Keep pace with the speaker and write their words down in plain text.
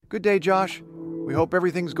Good day, Josh. We hope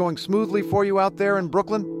everything's going smoothly for you out there in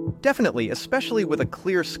Brooklyn. Definitely, especially with a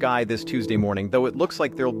clear sky this Tuesday morning, though it looks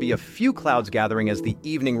like there'll be a few clouds gathering as the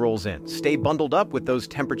evening rolls in. Stay bundled up with those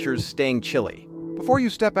temperatures staying chilly. Before you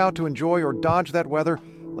step out to enjoy or dodge that weather,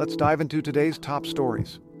 let's dive into today's top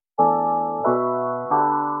stories.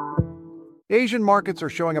 Asian markets are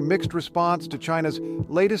showing a mixed response to China's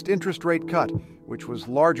latest interest rate cut, which was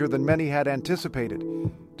larger than many had anticipated.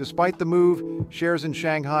 Despite the move, shares in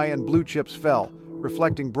Shanghai and blue chips fell,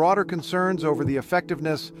 reflecting broader concerns over the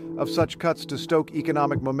effectiveness of such cuts to stoke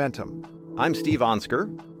economic momentum. I'm Steve Onsker.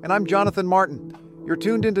 And I'm Jonathan Martin. You're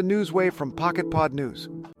tuned into Newswave from Pocket Pod News.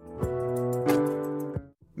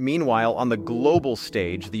 Meanwhile, on the global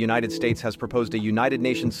stage, the United States has proposed a United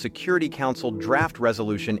Nations Security Council draft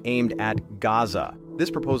resolution aimed at Gaza. This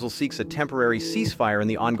proposal seeks a temporary ceasefire in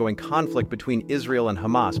the ongoing conflict between Israel and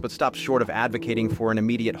Hamas, but stops short of advocating for an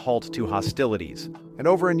immediate halt to hostilities. And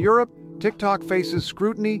over in Europe, TikTok faces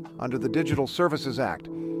scrutiny under the Digital Services Act.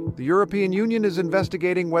 The European Union is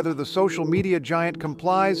investigating whether the social media giant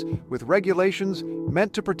complies with regulations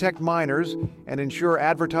meant to protect minors and ensure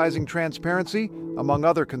advertising transparency, among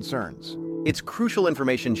other concerns. It's crucial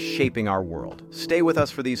information shaping our world. Stay with us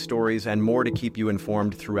for these stories and more to keep you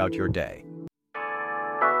informed throughout your day.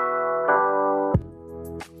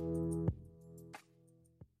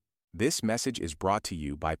 This message is brought to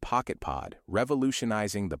you by Pocket Pod,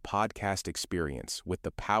 revolutionizing the podcast experience with the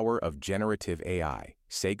power of generative AI.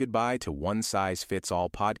 Say goodbye to one-size-fits-all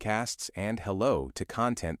podcasts and hello to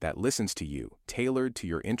content that listens to you, tailored to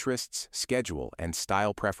your interests, schedule, and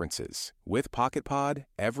style preferences. With Pocket Pod,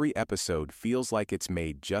 every episode feels like it's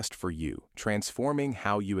made just for you, transforming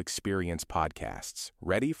how you experience podcasts.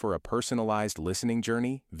 Ready for a personalized listening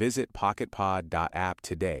journey? Visit pocketpod.app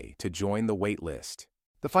today to join the waitlist.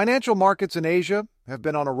 The financial markets in Asia have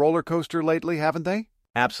been on a roller coaster lately, haven't they?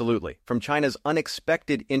 Absolutely. From China's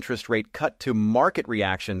unexpected interest rate cut to market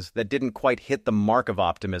reactions that didn't quite hit the mark of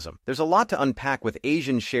optimism. There's a lot to unpack with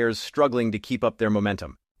Asian shares struggling to keep up their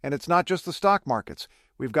momentum. And it's not just the stock markets.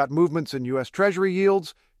 We've got movements in U.S. Treasury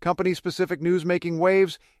yields, company-specific news making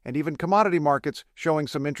waves, and even commodity markets showing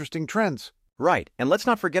some interesting trends. Right, and let's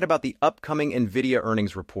not forget about the upcoming NVIDIA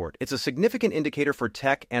earnings report. It's a significant indicator for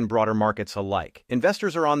tech and broader markets alike.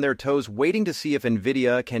 Investors are on their toes waiting to see if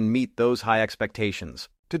NVIDIA can meet those high expectations.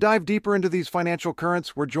 To dive deeper into these financial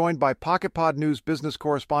currents, we're joined by Pocket Pod News business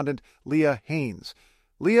correspondent Leah Haynes.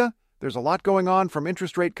 Leah, there's a lot going on from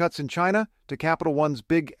interest rate cuts in China to Capital One's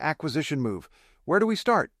big acquisition move. Where do we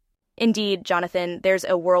start? Indeed, Jonathan, there's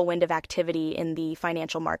a whirlwind of activity in the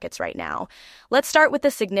financial markets right now. Let's start with the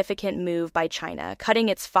significant move by China, cutting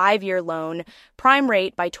its 5-year loan prime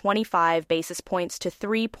rate by 25 basis points to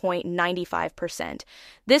 3.95%.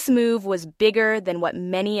 This move was bigger than what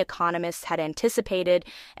many economists had anticipated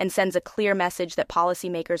and sends a clear message that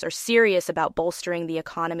policymakers are serious about bolstering the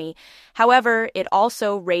economy. However, it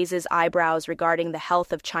also raises eyebrows regarding the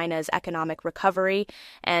health of China's economic recovery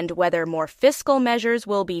and whether more fiscal measures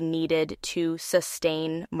will be needed to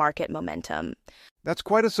sustain market momentum. That's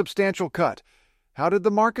quite a substantial cut. How did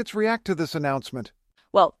the markets react to this announcement?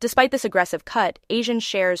 Well, despite this aggressive cut, Asian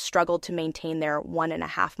shares struggled to maintain their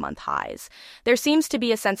 1.5-month highs. There seems to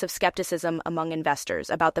be a sense of skepticism among investors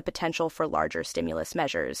about the potential for larger stimulus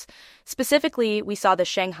measures. Specifically, we saw the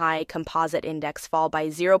Shanghai Composite Index fall by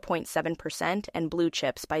 0.7% and blue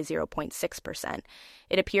chips by 0.6%.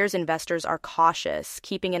 It appears investors are cautious,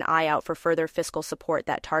 keeping an eye out for further fiscal support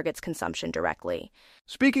that targets consumption directly.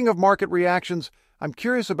 Speaking of market reactions, I'm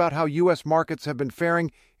curious about how U.S. markets have been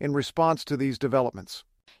faring in response to these developments.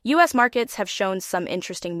 U.S. markets have shown some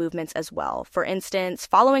interesting movements as well. For instance,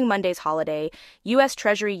 following Monday's holiday, U.S.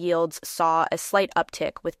 Treasury yields saw a slight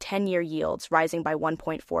uptick with 10-year yields rising by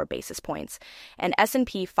 1.4 basis points, and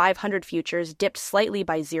S&P 500 futures dipped slightly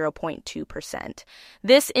by 0.2%.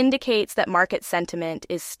 This indicates that market sentiment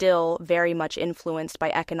is still very much influenced by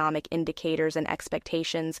economic indicators and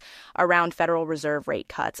expectations around Federal Reserve rate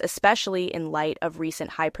cuts, especially in light of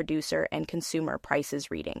recent high producer and consumer prices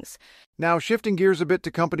readings. Now, shifting gears a bit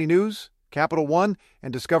to company news, Capital One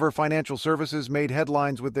and Discover Financial Services made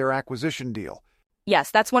headlines with their acquisition deal.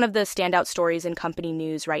 Yes, that's one of the standout stories in company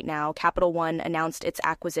news right now. Capital One announced its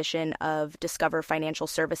acquisition of Discover Financial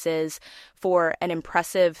Services for an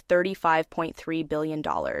impressive $35.3 billion.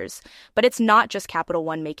 But it's not just Capital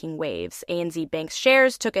One making waves. ANZ Bank's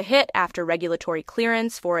shares took a hit after regulatory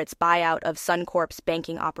clearance for its buyout of Suncorp's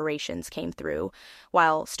banking operations came through,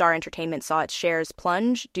 while Star Entertainment saw its shares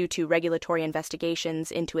plunge due to regulatory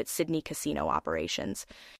investigations into its Sydney casino operations.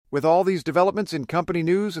 With all these developments in company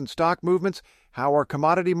news and stock movements, how are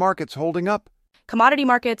commodity markets holding up? Commodity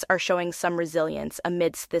markets are showing some resilience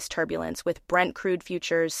amidst this turbulence, with Brent crude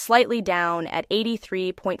futures slightly down at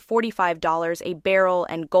 $83.45 a barrel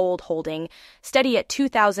and gold holding steady at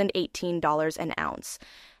 $2,018 an ounce.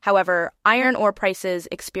 However, iron ore prices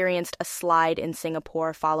experienced a slide in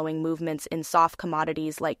Singapore following movements in soft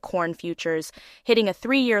commodities like corn futures hitting a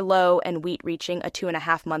 3-year low and wheat reaching a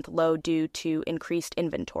 2.5-month low due to increased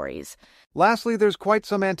inventories. Lastly, there's quite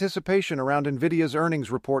some anticipation around NVIDIA's earnings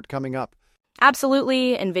report coming up.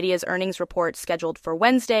 Absolutely. NVIDIA's earnings report scheduled for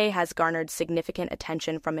Wednesday has garnered significant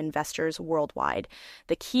attention from investors worldwide.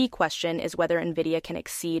 The key question is whether NVIDIA can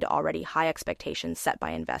exceed already high expectations set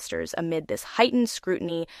by investors amid this heightened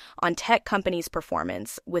scrutiny on tech companies'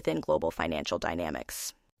 performance within global financial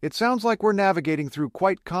dynamics. It sounds like we're navigating through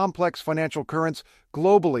quite complex financial currents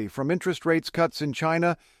globally, from interest rates cuts in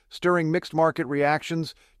China, stirring mixed market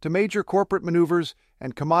reactions, to major corporate maneuvers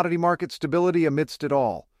and commodity market stability amidst it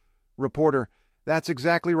all. Reporter, that's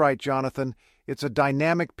exactly right, Jonathan. It's a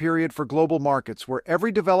dynamic period for global markets where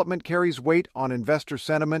every development carries weight on investor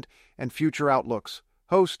sentiment and future outlooks.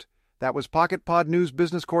 Host, that was Pocket Pod News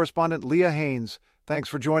business correspondent Leah Haynes. Thanks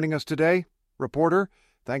for joining us today. Reporter,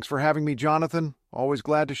 thanks for having me, Jonathan. Always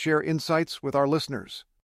glad to share insights with our listeners.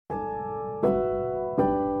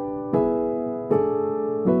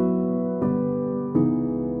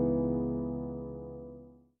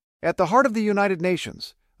 At the heart of the United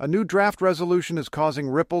Nations, a new draft resolution is causing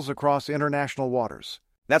ripples across international waters.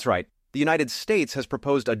 That's right. The United States has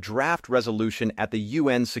proposed a draft resolution at the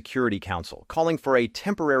UN Security Council, calling for a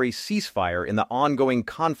temporary ceasefire in the ongoing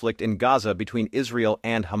conflict in Gaza between Israel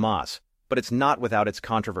and Hamas. But it's not without its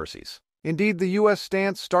controversies. Indeed, the U.S.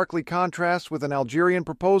 stance starkly contrasts with an Algerian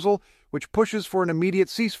proposal which pushes for an immediate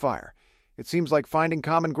ceasefire. It seems like finding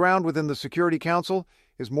common ground within the Security Council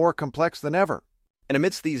is more complex than ever. And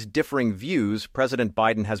amidst these differing views, President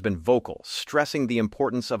Biden has been vocal, stressing the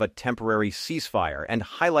importance of a temporary ceasefire and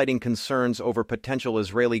highlighting concerns over potential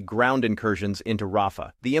Israeli ground incursions into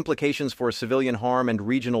Rafah. The implications for civilian harm and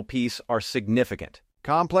regional peace are significant.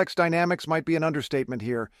 Complex dynamics might be an understatement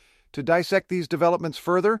here. To dissect these developments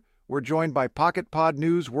further, we're joined by Pocket Pod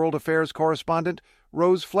News World Affairs correspondent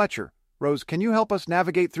Rose Fletcher. Rose, can you help us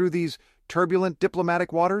navigate through these turbulent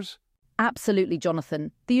diplomatic waters? Absolutely,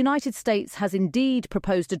 Jonathan. The United States has indeed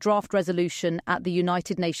proposed a draft resolution at the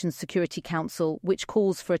United Nations Security Council which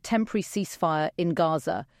calls for a temporary ceasefire in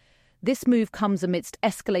Gaza. This move comes amidst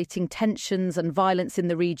escalating tensions and violence in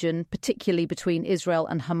the region, particularly between Israel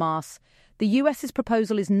and Hamas. The US's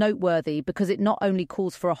proposal is noteworthy because it not only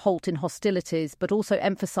calls for a halt in hostilities but also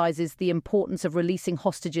emphasizes the importance of releasing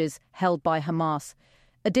hostages held by Hamas.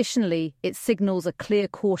 Additionally, it signals a clear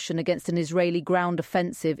caution against an Israeli ground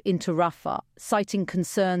offensive into Rafah, citing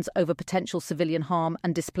concerns over potential civilian harm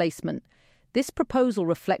and displacement. This proposal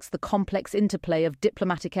reflects the complex interplay of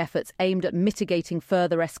diplomatic efforts aimed at mitigating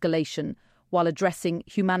further escalation while addressing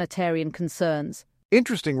humanitarian concerns.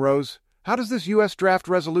 Interesting, Rose. How does this U.S. draft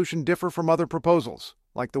resolution differ from other proposals,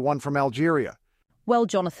 like the one from Algeria? Well,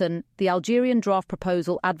 Jonathan, the Algerian draft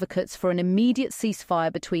proposal advocates for an immediate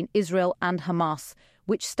ceasefire between Israel and Hamas,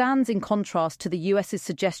 which stands in contrast to the US's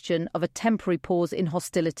suggestion of a temporary pause in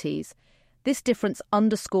hostilities. This difference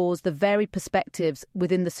underscores the varied perspectives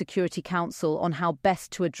within the Security Council on how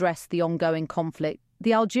best to address the ongoing conflict.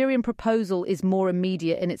 The Algerian proposal is more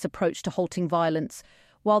immediate in its approach to halting violence,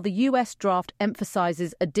 while the US draft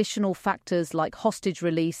emphasizes additional factors like hostage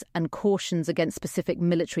release and cautions against specific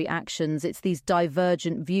military actions. It's these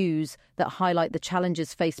divergent views that highlight the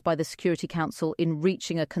challenges faced by the Security Council in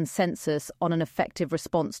reaching a consensus on an effective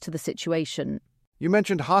response to the situation. You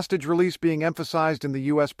mentioned hostage release being emphasized in the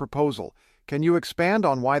U.S. proposal. Can you expand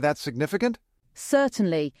on why that's significant?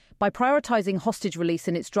 Certainly. By prioritizing hostage release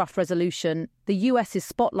in its draft resolution, the US is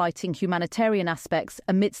spotlighting humanitarian aspects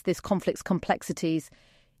amidst this conflict's complexities.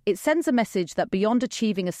 It sends a message that beyond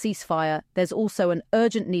achieving a ceasefire, there's also an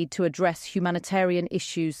urgent need to address humanitarian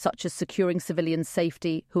issues such as securing civilian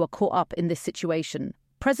safety who are caught up in this situation.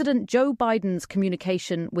 President Joe Biden's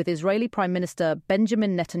communication with Israeli Prime Minister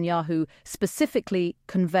Benjamin Netanyahu specifically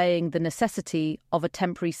conveying the necessity of a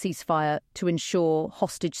temporary ceasefire to ensure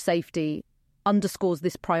hostage safety underscores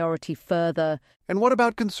this priority further. And what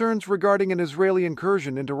about concerns regarding an Israeli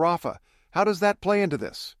incursion into Rafah? How does that play into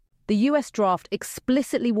this? The US draft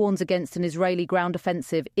explicitly warns against an Israeli ground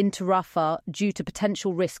offensive into Rafah due to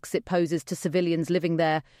potential risks it poses to civilians living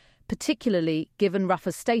there, particularly given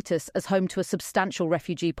Rafah's status as home to a substantial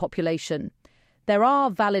refugee population. There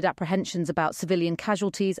are valid apprehensions about civilian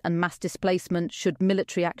casualties and mass displacement should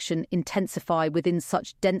military action intensify within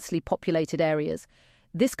such densely populated areas.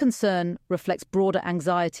 This concern reflects broader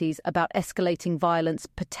anxieties about escalating violence,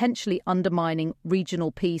 potentially undermining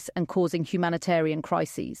regional peace and causing humanitarian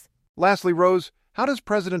crises. Lastly, Rose, how does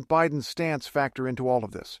President Biden's stance factor into all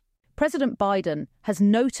of this? President Biden has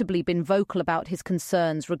notably been vocal about his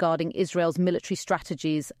concerns regarding Israel's military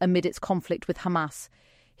strategies amid its conflict with Hamas.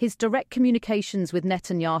 His direct communications with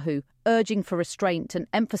Netanyahu, urging for restraint and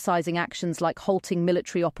emphasizing actions like halting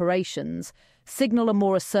military operations, signal a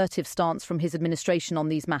more assertive stance from his administration on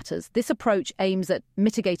these matters. This approach aims at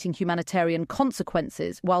mitigating humanitarian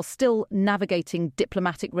consequences while still navigating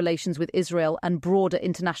diplomatic relations with Israel and broader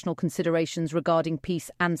international considerations regarding peace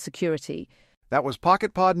and security. That was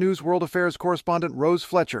Pocket Pod News World Affairs correspondent Rose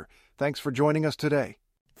Fletcher. Thanks for joining us today.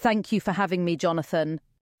 Thank you for having me, Jonathan.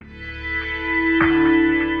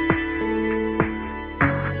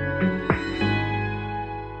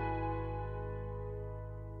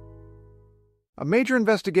 A major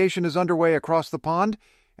investigation is underway across the pond,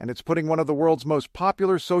 and it's putting one of the world's most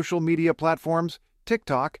popular social media platforms,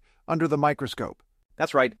 TikTok, under the microscope.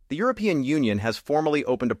 That's right. The European Union has formally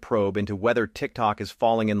opened a probe into whether TikTok is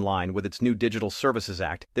falling in line with its new Digital Services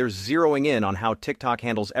Act. They're zeroing in on how TikTok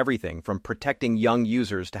handles everything from protecting young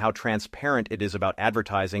users to how transparent it is about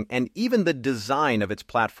advertising and even the design of its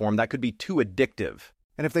platform that could be too addictive.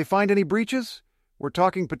 And if they find any breaches, we're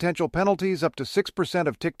talking potential penalties up to 6%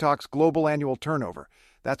 of TikTok's global annual turnover.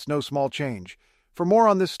 That's no small change. For more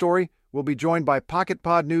on this story, we'll be joined by Pocket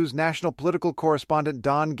Pod News national political correspondent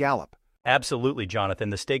Don Gallup. Absolutely,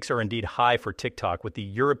 Jonathan. The stakes are indeed high for TikTok, with the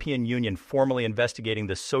European Union formally investigating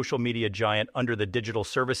the social media giant under the Digital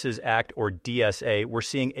Services Act, or DSA. We're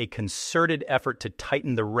seeing a concerted effort to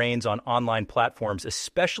tighten the reins on online platforms,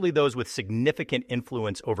 especially those with significant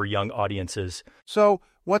influence over young audiences. So,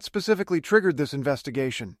 what specifically triggered this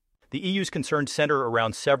investigation? The EU's concerns center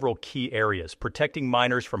around several key areas: protecting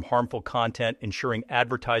minors from harmful content, ensuring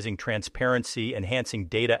advertising transparency, enhancing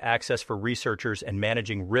data access for researchers, and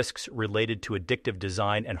managing risks related to addictive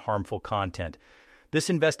design and harmful content. This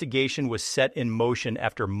investigation was set in motion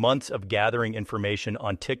after months of gathering information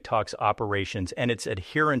on TikTok's operations and its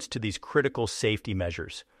adherence to these critical safety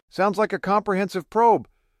measures. Sounds like a comprehensive probe.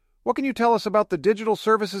 What can you tell us about the Digital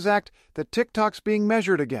Services Act that TikTok's being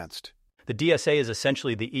measured against? The DSA is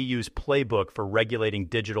essentially the EU's playbook for regulating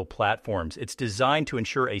digital platforms. It's designed to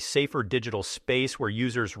ensure a safer digital space where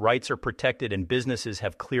users' rights are protected and businesses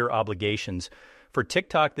have clear obligations. For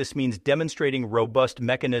TikTok, this means demonstrating robust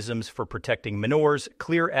mechanisms for protecting minors,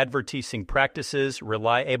 clear advertising practices,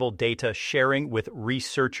 reliable data sharing with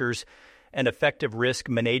researchers, and effective risk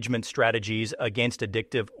management strategies against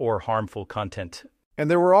addictive or harmful content. And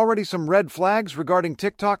there were already some red flags regarding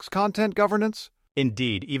TikTok's content governance?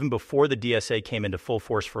 Indeed, even before the DSA came into full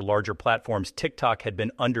force for larger platforms, TikTok had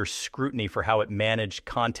been under scrutiny for how it managed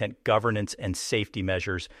content governance and safety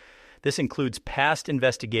measures. This includes past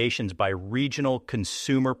investigations by regional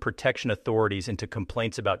consumer protection authorities into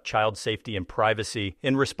complaints about child safety and privacy.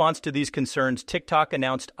 In response to these concerns, TikTok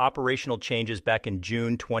announced operational changes back in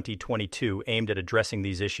June 2022 aimed at addressing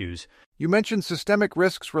these issues. You mentioned systemic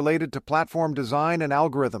risks related to platform design and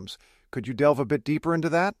algorithms. Could you delve a bit deeper into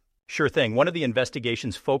that? Sure thing. One of the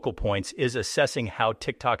investigation's focal points is assessing how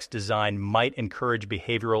TikTok's design might encourage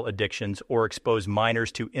behavioral addictions or expose minors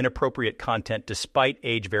to inappropriate content despite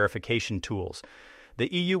age verification tools.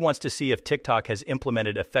 The EU wants to see if TikTok has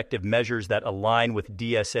implemented effective measures that align with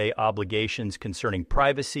DSA obligations concerning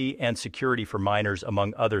privacy and security for minors,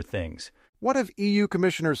 among other things. What have EU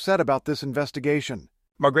commissioners said about this investigation?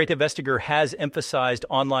 Margrethe Vestager has emphasized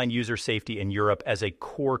online user safety in Europe as a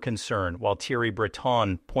core concern, while Thierry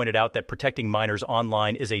Breton pointed out that protecting minors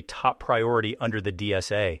online is a top priority under the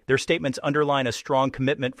DSA. Their statements underline a strong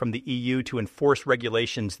commitment from the EU to enforce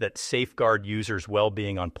regulations that safeguard users'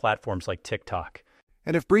 well-being on platforms like TikTok.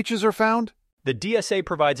 And if breaches are found? The DSA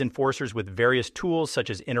provides enforcers with various tools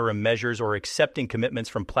such as interim measures or accepting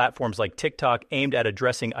commitments from platforms like TikTok aimed at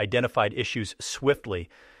addressing identified issues swiftly.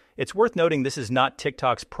 It's worth noting this is not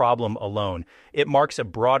TikTok's problem alone. It marks a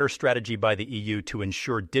broader strategy by the EU to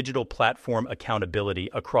ensure digital platform accountability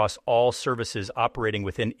across all services operating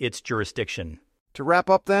within its jurisdiction. To wrap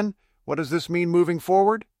up then, what does this mean moving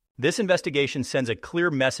forward? This investigation sends a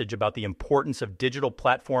clear message about the importance of digital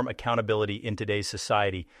platform accountability in today's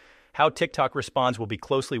society. How TikTok responds will be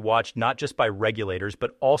closely watched not just by regulators,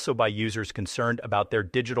 but also by users concerned about their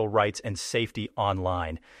digital rights and safety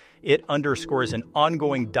online. It underscores an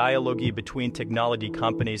ongoing dialogue between technology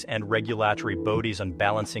companies and regulatory bodies on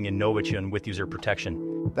balancing innovation with user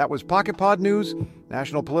protection. That was Pocket Pod News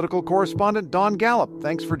national political correspondent Don Gallup.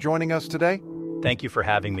 Thanks for joining us today. Thank you for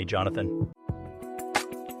having me, Jonathan.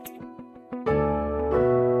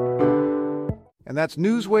 And that's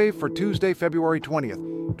Newswave for Tuesday, February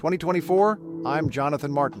 20th, 2024. I'm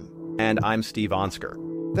Jonathan Martin. And I'm Steve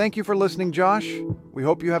Onsker. Thank you for listening, Josh. We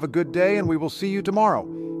hope you have a good day, and we will see you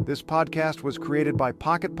tomorrow. This podcast was created by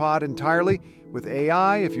PocketPod entirely with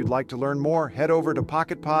AI. If you'd like to learn more, head over to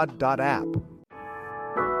pocketpod.app.